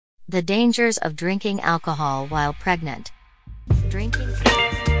The dangers of drinking alcohol while pregnant. Drinking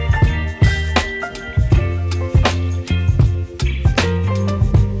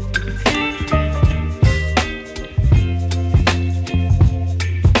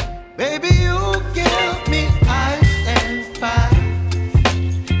Baby, you give me ice and fire.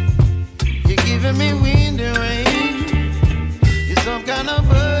 You're giving me wind and rain. You're some kind of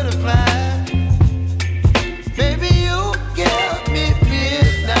butterfly. Baby, you give me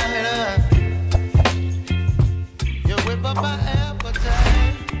midnight. You whip up my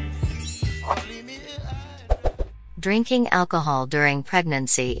appetite. Leave me here. Drinking alcohol during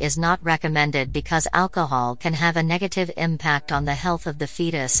pregnancy is not recommended because alcohol can have a negative impact on the health of the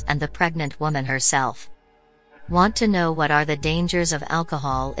fetus and the pregnant woman herself. Want to know what are the dangers of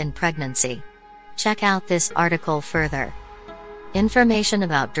alcohol in pregnancy? Check out this article further. Information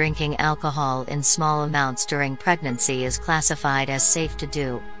about drinking alcohol in small amounts during pregnancy is classified as safe to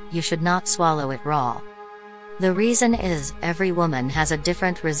do. You should not swallow it raw. The reason is, every woman has a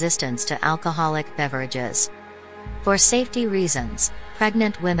different resistance to alcoholic beverages. For safety reasons,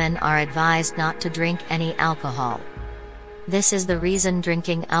 pregnant women are advised not to drink any alcohol. This is the reason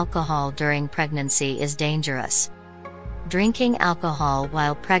drinking alcohol during pregnancy is dangerous. Drinking alcohol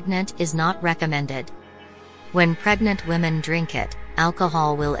while pregnant is not recommended. When pregnant women drink it,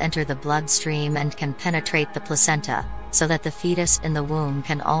 alcohol will enter the bloodstream and can penetrate the placenta, so that the fetus in the womb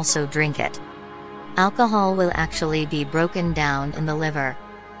can also drink it. Alcohol will actually be broken down in the liver.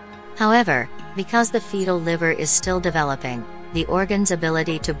 However, because the fetal liver is still developing, the organ's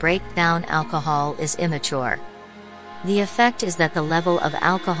ability to break down alcohol is immature. The effect is that the level of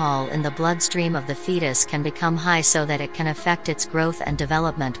alcohol in the bloodstream of the fetus can become high so that it can affect its growth and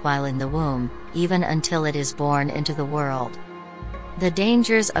development while in the womb, even until it is born into the world. The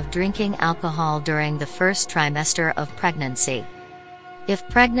dangers of drinking alcohol during the first trimester of pregnancy. If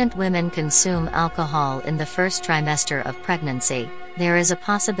pregnant women consume alcohol in the first trimester of pregnancy, there is a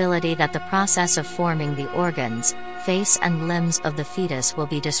possibility that the process of forming the organs, face and limbs of the fetus will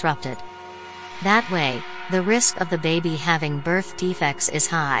be disrupted. That way, the risk of the baby having birth defects is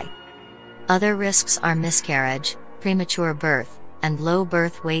high. Other risks are miscarriage, premature birth, and low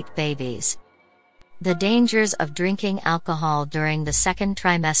birth weight babies. The dangers of drinking alcohol during the second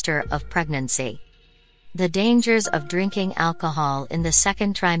trimester of pregnancy. The dangers of drinking alcohol in the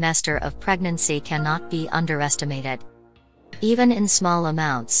second trimester of pregnancy cannot be underestimated. Even in small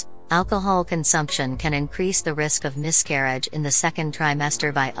amounts, alcohol consumption can increase the risk of miscarriage in the second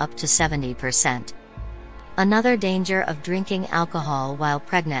trimester by up to 70%. Another danger of drinking alcohol while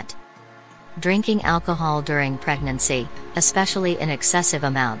pregnant. Drinking alcohol during pregnancy, especially in excessive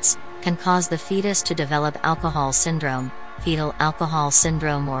amounts, can cause the fetus to develop alcohol syndrome, fetal alcohol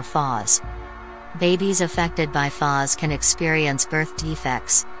syndrome or FAS. Babies affected by FAS can experience birth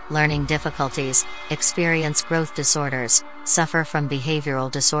defects, learning difficulties, experience growth disorders, suffer from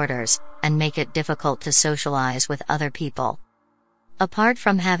behavioral disorders, and make it difficult to socialize with other people. Apart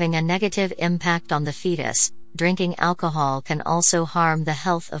from having a negative impact on the fetus, drinking alcohol can also harm the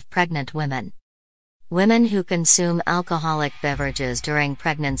health of pregnant women. Women who consume alcoholic beverages during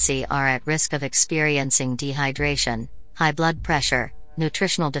pregnancy are at risk of experiencing dehydration, high blood pressure,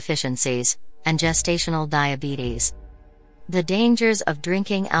 nutritional deficiencies, and gestational diabetes. The dangers of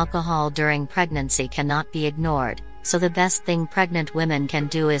drinking alcohol during pregnancy cannot be ignored, so the best thing pregnant women can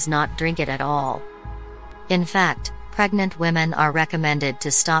do is not drink it at all. In fact, pregnant women are recommended to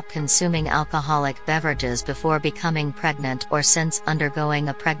stop consuming alcoholic beverages before becoming pregnant or since undergoing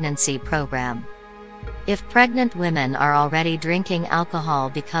a pregnancy program. If pregnant women are already drinking alcohol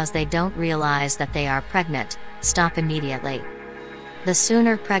because they don't realize that they are pregnant, stop immediately. The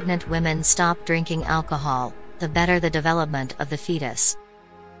sooner pregnant women stop drinking alcohol, the better the development of the fetus.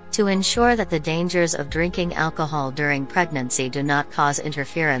 To ensure that the dangers of drinking alcohol during pregnancy do not cause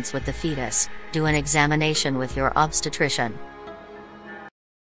interference with the fetus, do an examination with your obstetrician.